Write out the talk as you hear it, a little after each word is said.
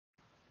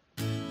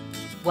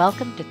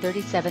Welcome to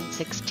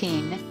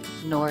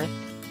 3716 North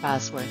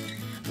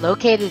Bosworth,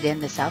 located in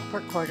the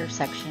Southport Corridor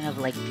section of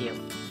Lakeview.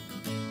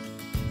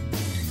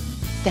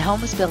 The home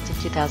was built in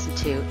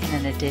 2002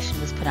 and an addition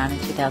was put on in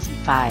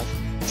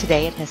 2005.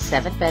 Today it has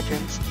 7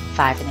 bedrooms,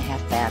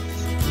 5.5 baths.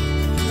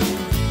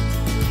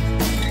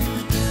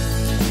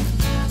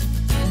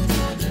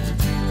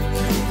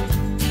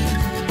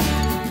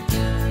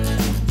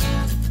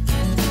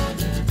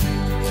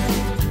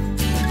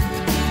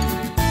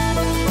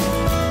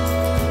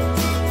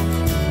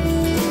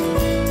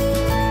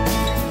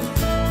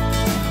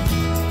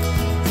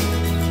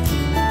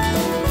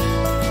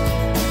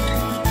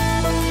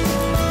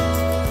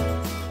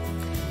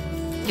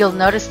 You'll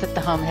notice that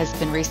the home has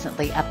been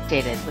recently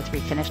updated with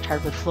refinished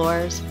hardwood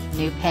floors,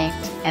 new paint,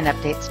 and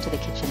updates to the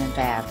kitchen and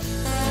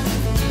baths.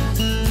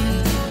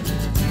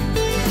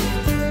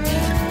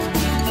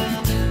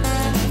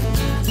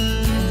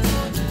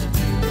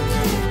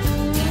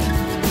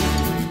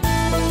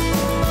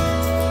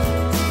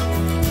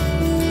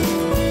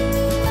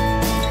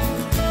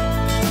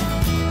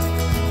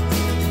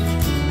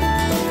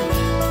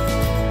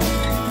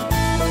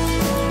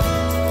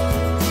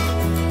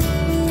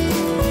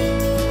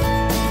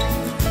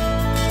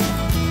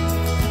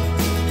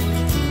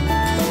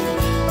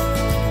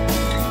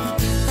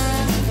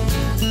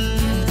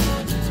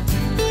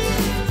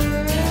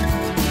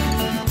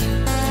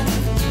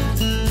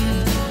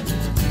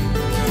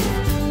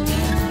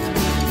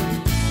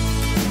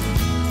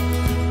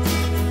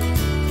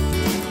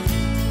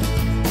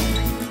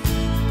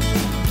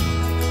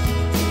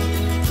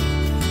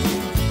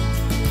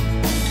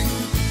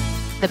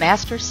 The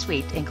master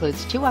suite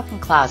includes 2 walk-in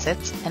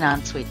closets, an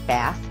ensuite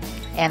bath,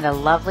 and a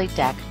lovely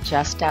deck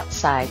just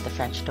outside the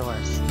French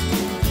doors.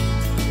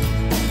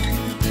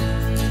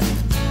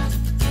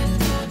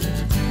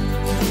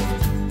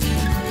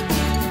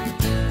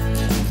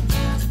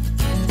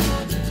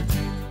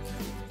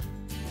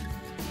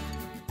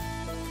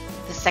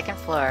 The second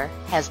floor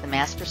has the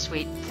master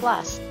suite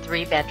plus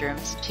 3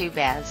 bedrooms, 2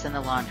 baths, and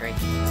a laundry.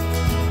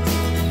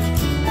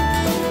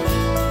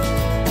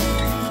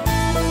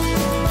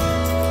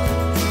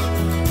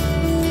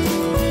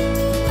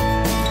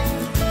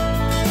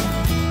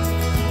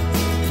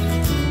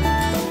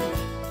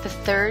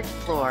 The third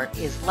floor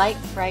is light,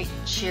 bright,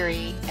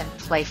 cheery, and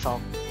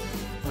playful,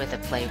 with a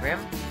playroom,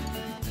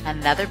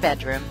 another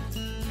bedroom,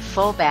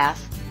 full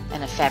bath,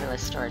 and a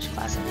fabulous storage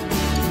closet.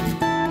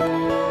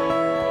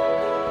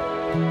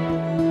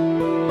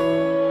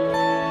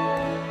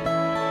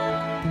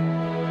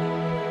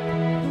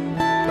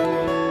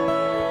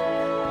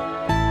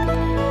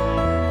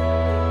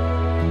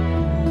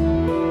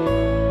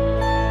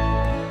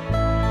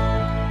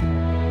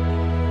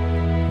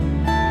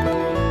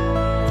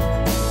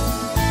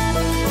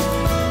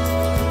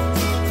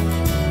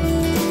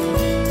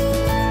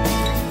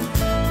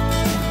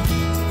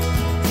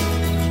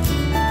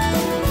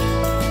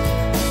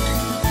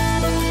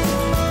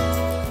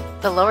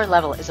 The lower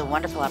level is a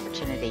wonderful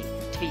opportunity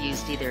to be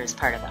used either as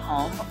part of the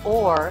home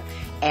or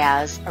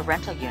as a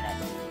rental unit.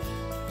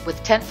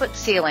 With 10-foot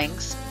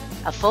ceilings,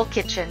 a full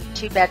kitchen,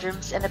 2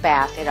 bedrooms, and a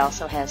bath, it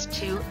also has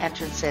 2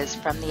 entrances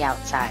from the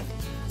outside.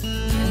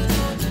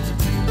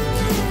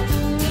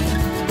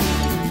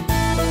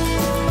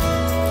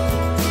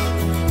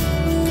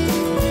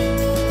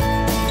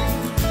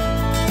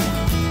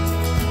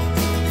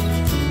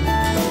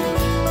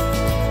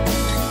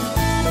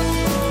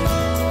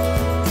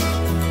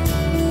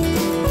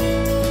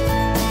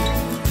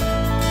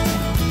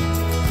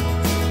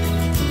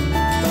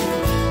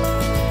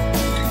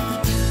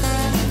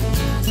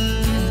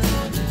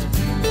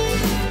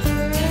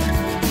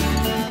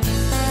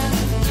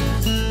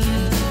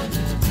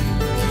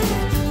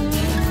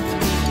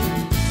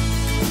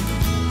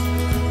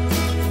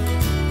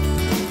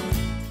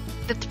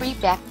 The 3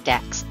 back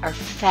decks are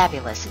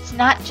fabulous. It's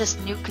not just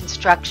new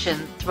construction,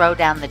 throw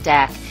down the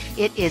deck.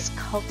 It is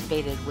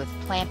cultivated with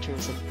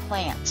planters and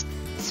plants,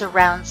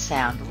 surround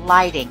sound,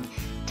 lighting,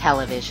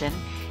 television,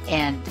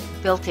 and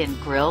built-in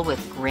grill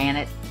with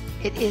granite.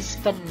 It is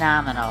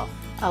phenomenal.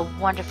 A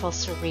wonderful,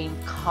 serene,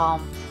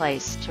 calm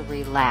place to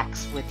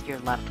relax with your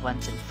loved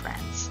ones and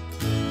friends.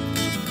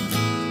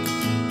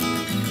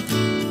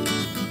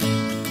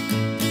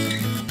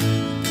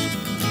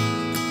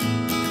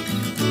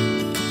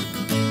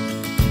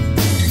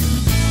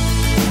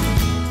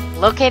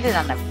 Located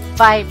on a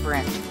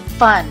vibrant,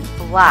 fun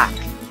block,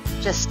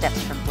 just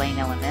steps from Blaine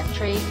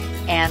Elementary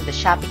and the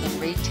shopping and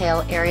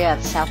retail area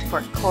of the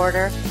Southport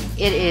Corridor,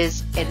 it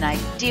is an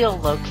ideal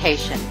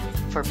location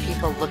for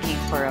people looking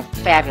for a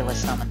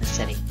fabulous home in the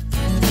city.